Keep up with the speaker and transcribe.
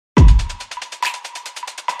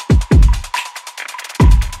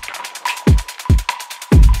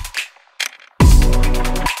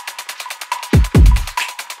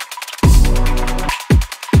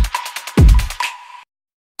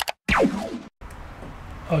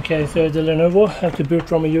Okay, so the Lenovo have to boot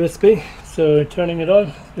from a USB, so turning it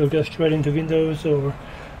on, you'll go straight into Windows or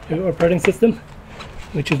your operating system,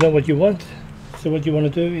 which is not what you want. So what you want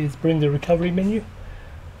to do is bring the recovery menu,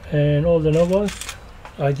 and all Lenovos,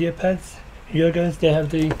 IdeaPads, Yogos, they have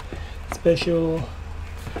the special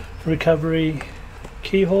recovery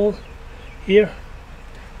keyhole here,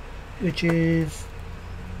 which is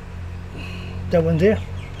that one there.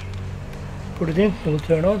 Put it in, it will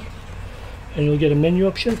turn on, and you'll get a menu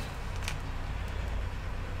option.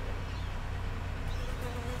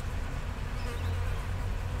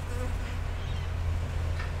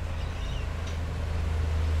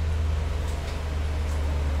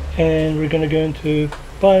 And we're going to go into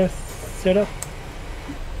BIOS setup.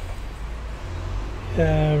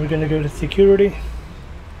 We're going to go to security,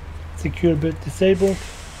 secure boot disabled,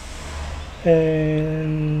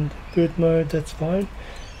 and boot mode, that's fine.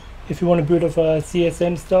 If you want to boot off a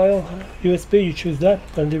CSM style USB, you choose that,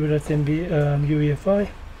 but leave it as UEFi.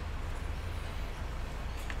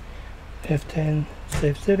 F10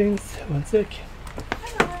 save settings, one sec.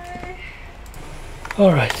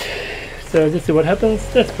 Alright, so this is what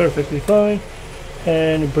happens. That's perfectly fine,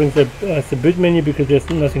 and it brings up the boot menu because there's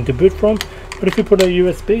nothing to boot from. But if you put a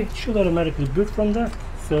USB, it should automatically boot from that.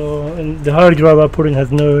 So, and the hard drive I put in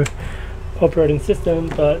has no operating system,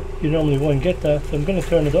 but you normally won't get that. So I'm going to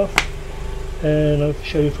turn it off, and I'll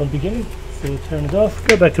show you from the beginning. So we'll turn it off,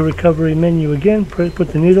 go back to recovery menu again, put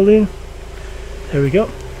the needle in, there we go.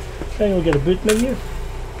 Then you'll get a boot menu,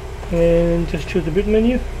 and just choose the boot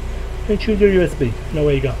menu and choose your USB, and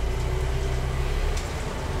away you go.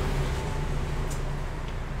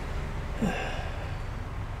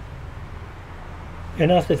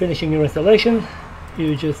 And after finishing your installation,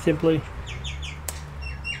 you just simply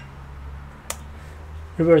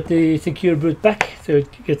revert the secure boot back, so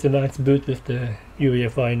it gets a nice boot with the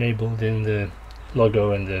UEFi enabled in the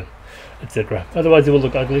logo and the etc. Otherwise it will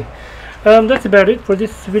look ugly. That's about it for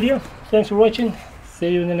this video. Thanks for watching. See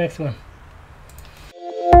you in the next one.